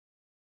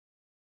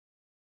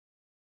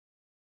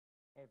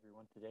Hey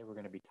everyone, today we're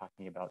going to be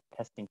talking about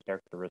testing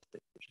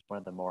characteristics, which is one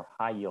of the more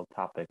high-yield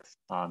topics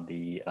on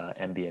the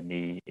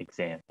NBME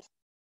exams.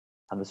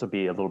 This will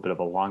be a little bit of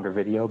a longer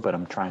video, but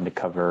I'm trying to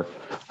cover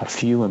a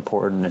few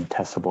important and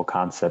testable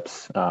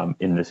concepts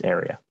in this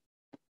area.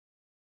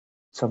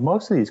 So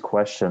most of these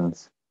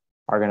questions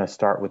are going to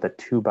start with a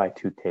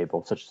 2x2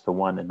 table, such as the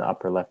one in the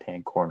upper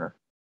left-hand corner,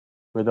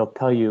 where they'll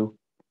tell you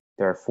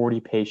there are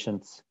 40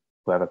 patients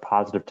who have a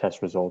positive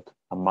test result.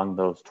 Among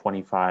those,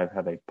 25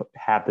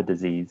 have the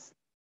disease.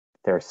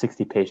 There are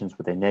 60 patients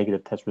with a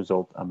negative test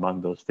result. Among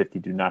those, 50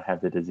 do not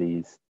have the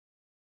disease.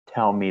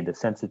 Tell me the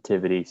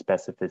sensitivity,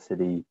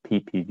 specificity,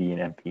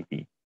 Ppv, and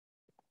Npv.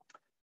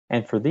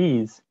 And for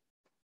these,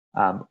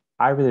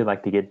 I really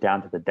like to get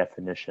down to the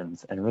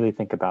definitions and really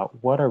think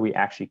about what are we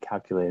actually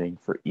calculating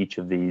for each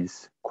of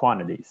these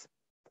quantities.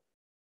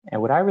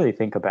 And what I really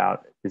think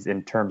about is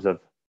in terms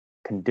of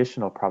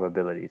conditional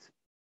probabilities.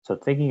 So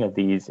thinking of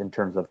these in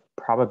terms of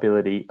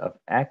probability of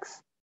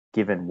X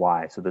given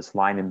Y. So this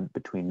line in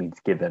between means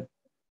given.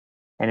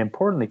 And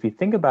importantly, if you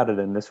think about it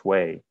in this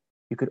way,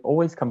 you could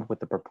always come up with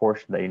the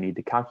proportion that you need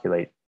to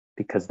calculate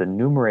because the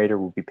numerator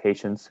will be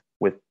patients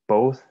with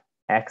both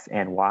X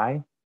and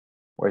Y,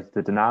 whereas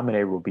the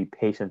denominator will be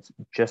patients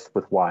just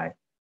with Y.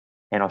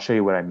 And I'll show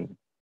you what I mean.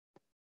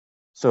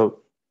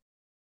 So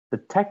the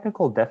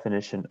technical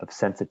definition of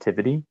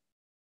sensitivity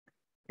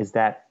is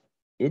that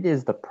it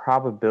is the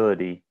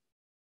probability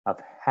of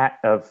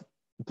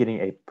getting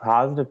a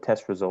positive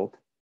test result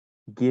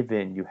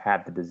given you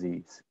have the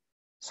disease.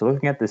 So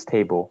looking at this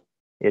table,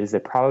 it is a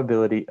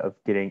probability of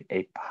getting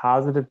a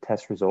positive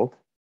test result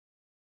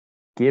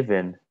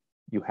given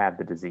you have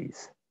the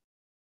disease.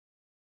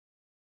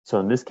 So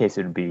in this case,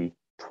 it would be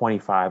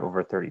 25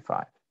 over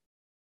 35.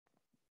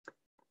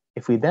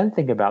 If we then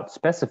think about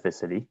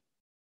specificity,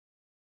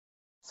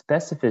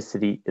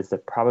 specificity is the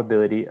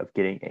probability of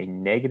getting a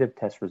negative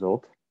test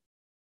result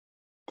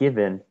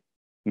given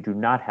you do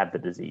not have the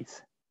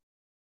disease.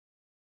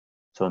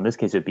 So in this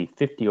case, it would be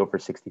 50 over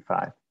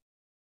 65.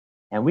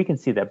 And we can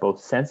see that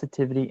both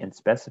sensitivity and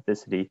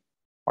specificity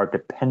are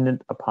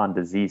dependent upon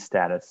disease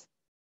status.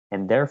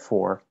 And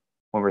therefore,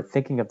 when we're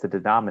thinking of the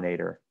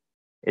denominator,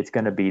 it's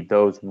going to be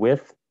those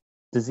with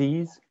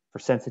disease for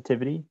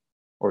sensitivity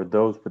or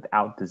those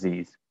without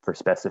disease for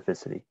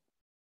specificity.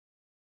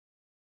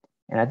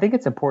 And I think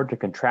it's important to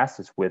contrast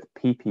this with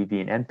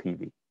Ppv and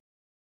Npv.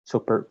 So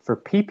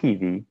for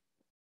Ppv,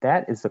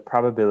 that is the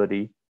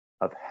probability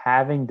of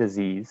having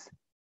disease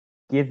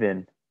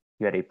given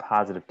you had a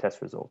positive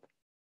test result.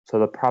 So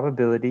the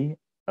probability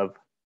of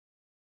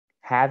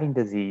having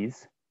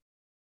disease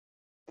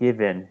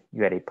given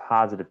you had a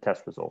positive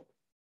test result.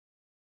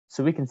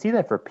 So we can see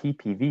that for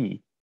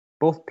Ppv,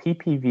 both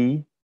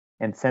Ppv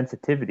and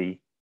sensitivity,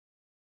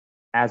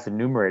 as the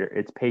numerator,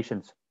 it's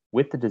patients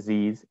with the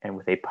disease and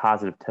with a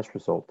positive test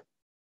result.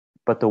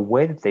 But the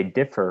way that they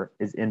differ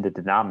is in the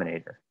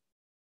denominator.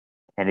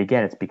 And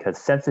again, it's because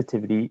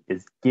sensitivity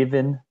is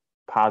given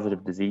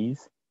positive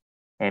disease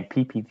and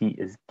Ppv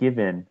is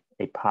given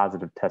a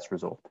positive test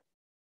result.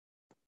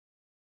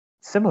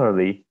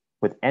 Similarly,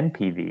 with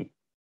Npv,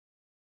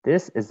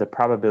 this is the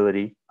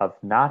probability of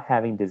not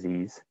having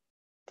disease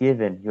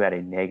given you had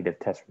a negative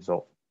test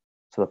result.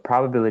 So the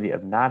probability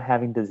of not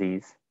having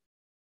disease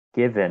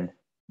given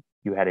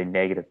you had a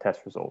negative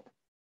test result.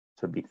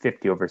 So it'd be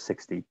 50 over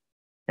 60.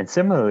 And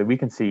similarly, we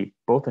can see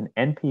both in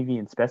Npv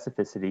and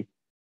specificity,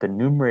 the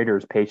numerator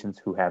is patients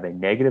who have a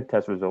negative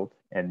test result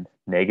and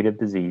negative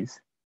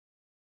disease.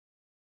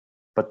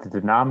 But the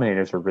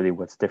denominators are really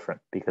what's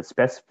different because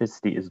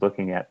specificity is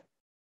looking at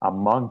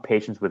among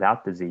patients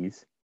without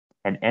disease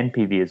and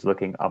Npv is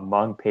looking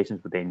among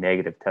patients with a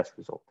negative test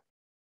result.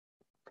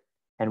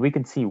 And we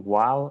can see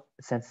while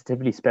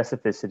sensitivity,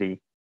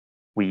 specificity,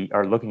 we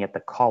are looking at the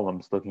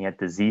columns, looking at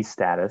disease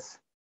status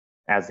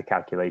as the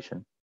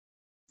calculation.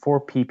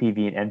 For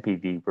Ppv and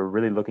Npv, we're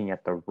really looking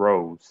at the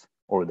rows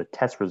or the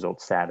test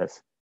result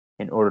status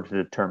in order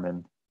to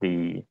determine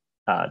the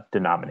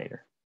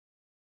denominator.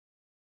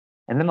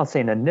 And then I'll say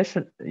an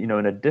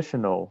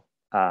additional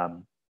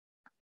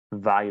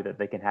value that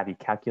they can have you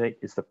calculate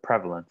is the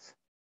prevalence.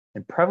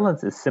 And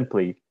prevalence is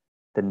simply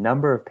the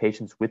number of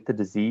patients with the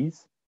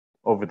disease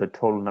over the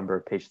total number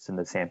of patients in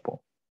the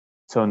sample.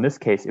 So in this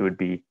case, it would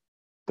be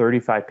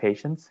 35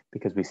 patients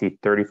because we see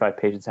 35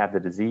 patients have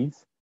the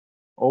disease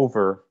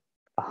over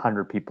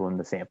 100 people in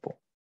the sample.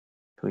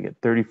 So we get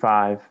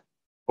 35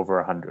 over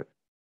 100.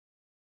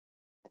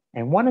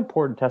 And one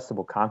important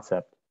testable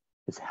concept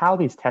is how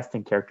these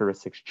testing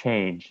characteristics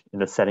change in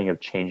the setting of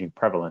changing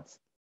prevalence.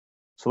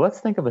 So let's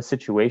think of a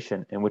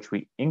situation in which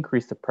we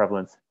increase the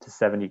prevalence to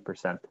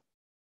 70%.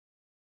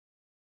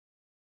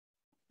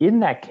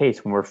 In that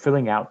case, when we're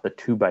filling out the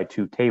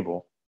 2x2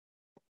 table,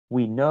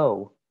 we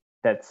know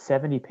that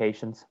 70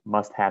 patients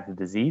must have the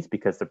disease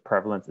because the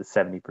prevalence is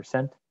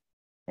 70%,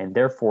 and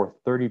therefore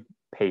 30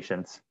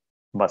 patients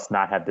must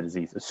not have the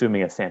disease,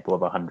 assuming a sample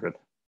of 100.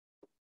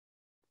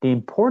 The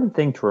important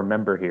thing to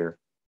remember here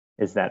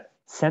is that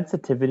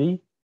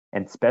sensitivity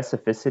and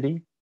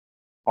specificity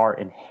are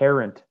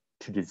inherent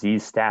to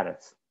disease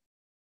status.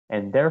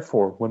 And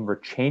therefore, when we're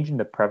changing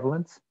the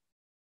prevalence,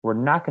 we're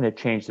not going to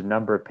change the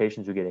number of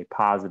patients who get a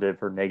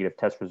positive or negative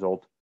test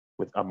result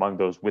among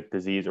those with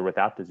disease or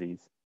without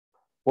disease.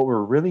 What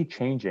we're really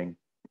changing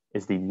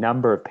is the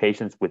number of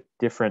patients with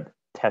different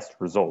test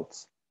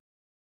results.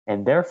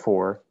 And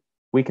therefore,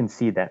 we can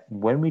see that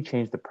when we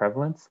change the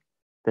prevalence,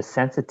 the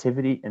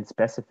sensitivity and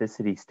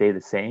specificity stay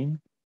the same,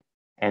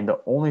 and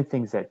the only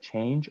things that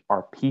change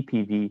are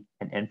Ppv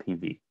and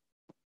Npv.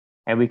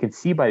 And we can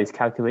see by these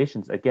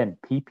calculations, again,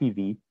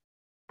 Ppv,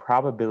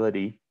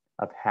 probability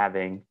of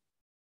having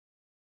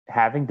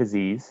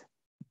disease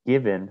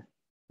given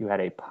you had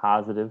a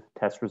positive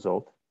test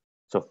result,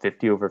 so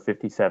 50 over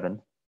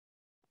 57,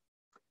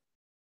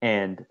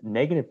 and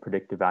negative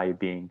predictive value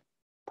being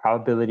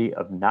probability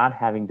of not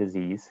having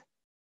disease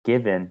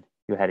given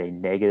you had a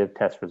negative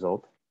test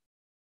result,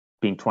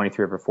 being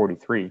 23 over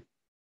 43,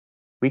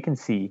 we can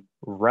see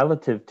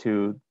relative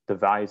to the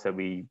values that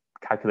we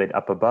calculate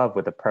up above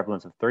with a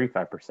prevalence of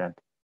 35%,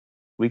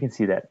 we can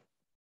see that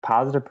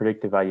positive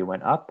predictive value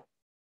went up,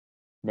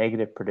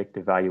 negative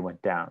predictive value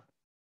went down.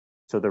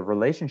 So the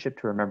relationship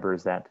to remember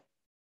is that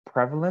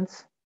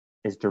prevalence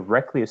is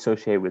directly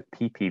associated with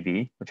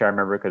Ppv, which I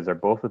remember because they're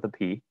both with a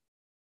P,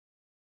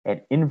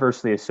 and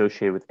inversely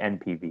associated with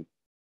Npv,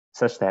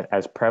 such that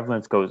as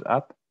prevalence goes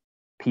up,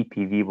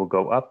 Ppv will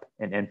go up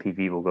and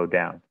Npv will go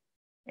down,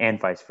 and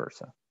vice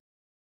versa.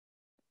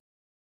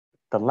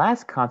 The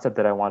last concept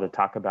that I want to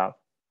talk about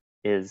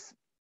is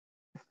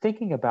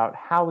thinking about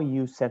how we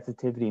use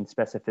sensitivity and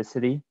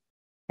specificity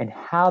and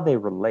how they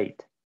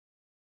relate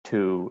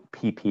to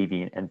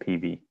Ppv and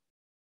Npv.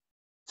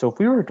 So if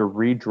we were to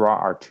redraw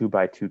our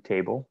 2x2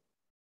 table,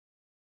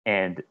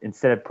 and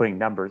instead of putting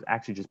numbers,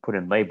 actually just put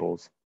in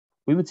labels,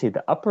 we would say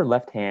the upper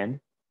left hand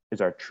is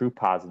our true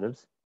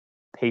positives,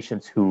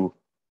 patients who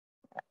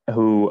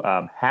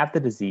have the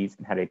disease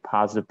and had a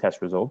positive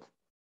test result.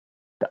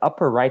 The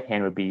upper right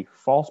hand would be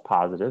false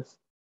positives,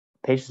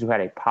 patients who had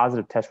a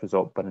positive test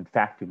result but in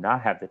fact do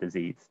not have the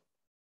disease.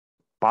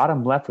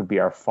 Bottom left would be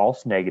our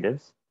false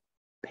negatives,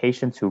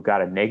 patients who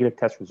got a negative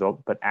test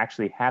result but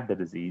actually have the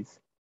disease.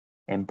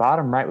 And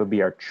bottom right would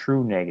be our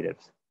true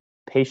negatives,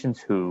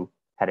 patients who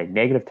had a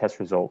negative test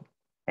result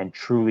and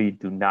truly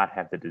do not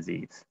have the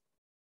disease.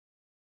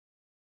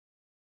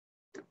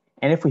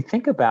 And if we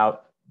think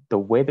about the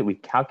way that we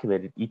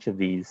calculated each of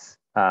these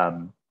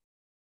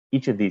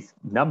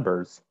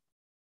numbers,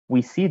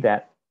 we see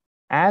that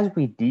as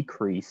we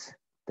decrease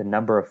the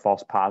number of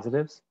false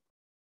positives,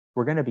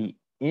 we're going to be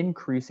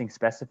increasing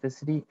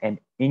specificity and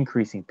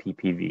increasing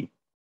Ppv,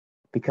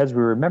 because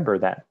we remember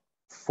that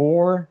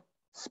for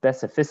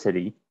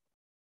specificity,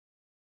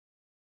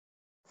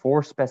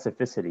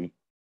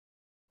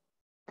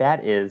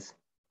 that is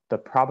the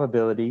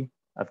probability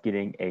of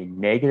getting a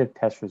negative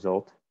test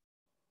result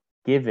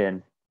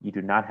given you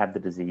do not have the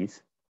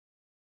disease.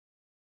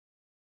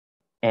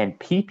 And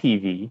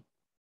Ppv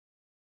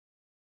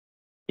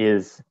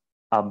is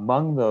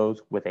among those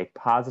with a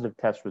positive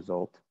test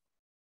result,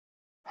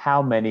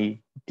 how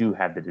many do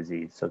have the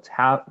disease. So it's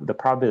the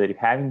probability of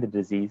having the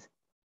disease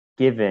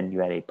given you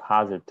had a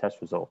positive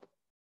test result.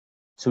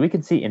 So we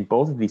can see in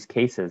both of these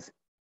cases,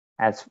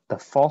 as the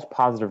false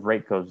positive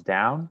rate goes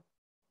down,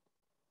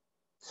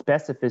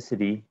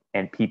 specificity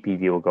and Ppv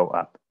will go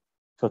up.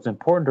 So it's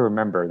important to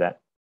remember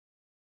that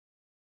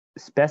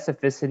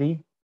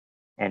specificity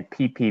and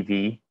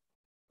Ppv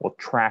will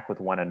track with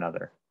one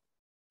another.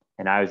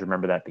 And I always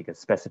remember that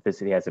because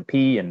specificity has a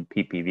P and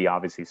Ppv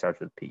obviously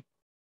starts with P.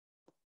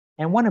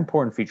 And one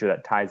important feature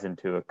that ties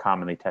into a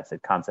commonly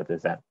tested concept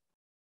is that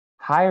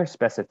higher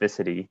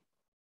specificity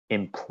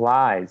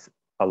implies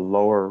a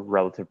lower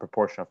relative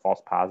proportion of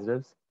false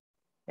positives.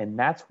 And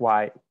that's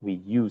why we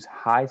use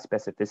high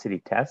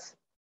specificity tests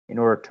in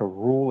order to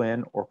rule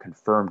in or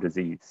confirm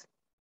disease.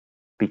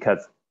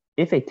 Because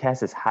if a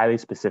test is highly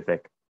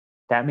specific,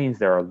 that means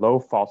there are low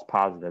false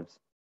positives,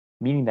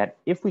 meaning that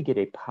if we get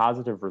a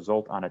positive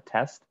result on a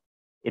test,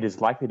 it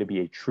is likely to be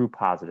a true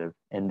positive,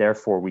 and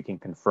therefore we can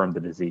confirm the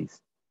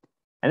disease.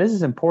 And this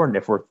is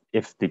important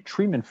if the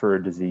treatment for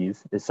a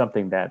disease is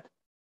something that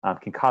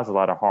can cause a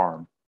lot of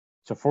harm.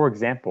 So for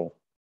example,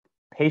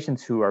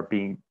 patients who are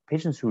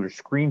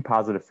screened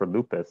positive for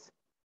lupus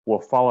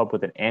will follow up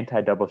with an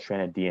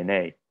anti-double-stranded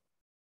DNA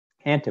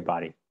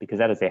antibody, because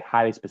that is a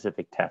highly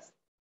specific test.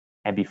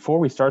 And before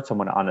we start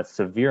someone on a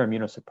severe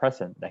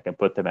immunosuppressant that can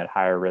put them at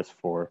higher risk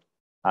for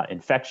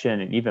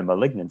infection and even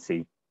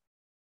malignancy,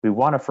 we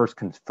want to first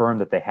confirm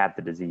that they have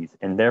the disease.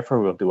 And therefore,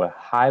 we'll do a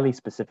highly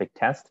specific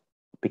test,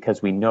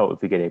 because we know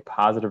if we get a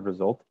positive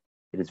result,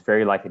 it is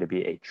very likely to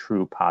be a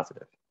true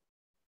positive.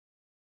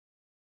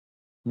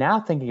 Now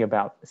thinking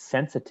about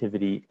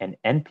sensitivity and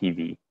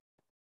Npv,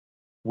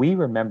 we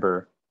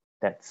remember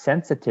that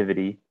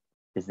sensitivity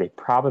is the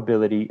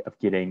probability of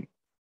getting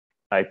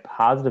a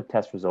positive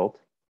test result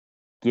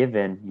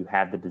given you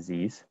have the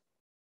disease.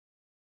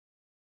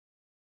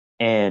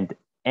 And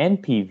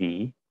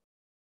Npv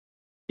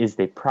is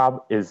the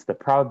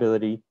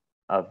probability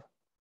of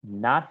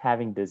not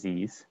having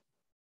disease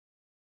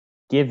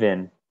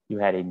given you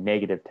had a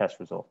negative test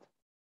result.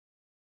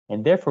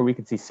 And therefore, we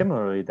can see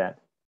similarly that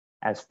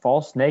as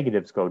false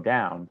negatives go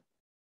down,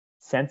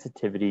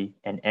 sensitivity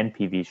and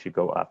NPV should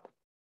go up.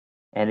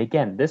 And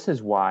again, this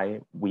is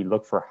why we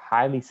look for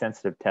highly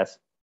sensitive tests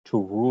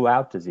to rule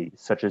out disease,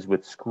 such as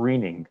with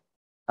screening,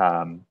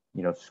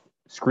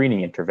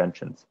 screening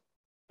interventions.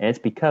 And it's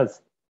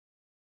because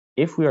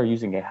if we are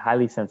using a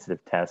highly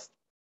sensitive test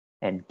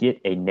and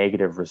get a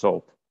negative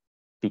result,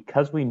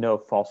 because we know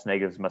false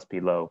negatives must be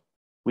low,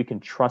 we can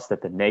trust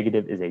that the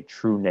negative is a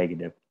true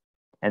negative.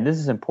 And this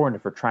is important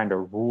if we're trying to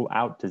rule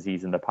out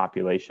disease in the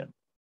population.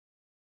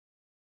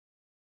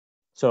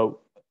 So,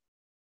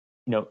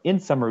 in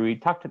summary,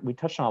 we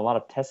touched on a lot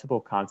of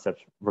testable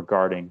concepts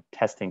regarding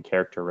testing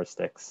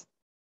characteristics.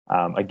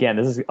 Again,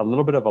 this is a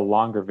little bit of a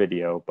longer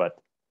video, but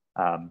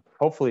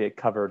hopefully it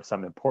covered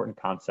some important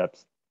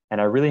concepts.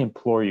 And I really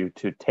implore you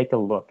to take a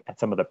look at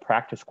some of the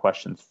practice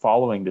questions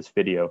following this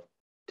video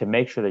to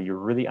make sure that you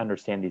really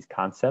understand these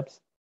concepts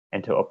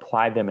and to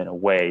apply them in a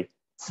way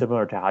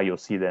similar to how you'll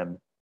see them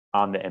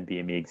on the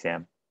NBME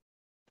exam.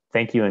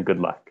 Thank you and good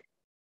luck.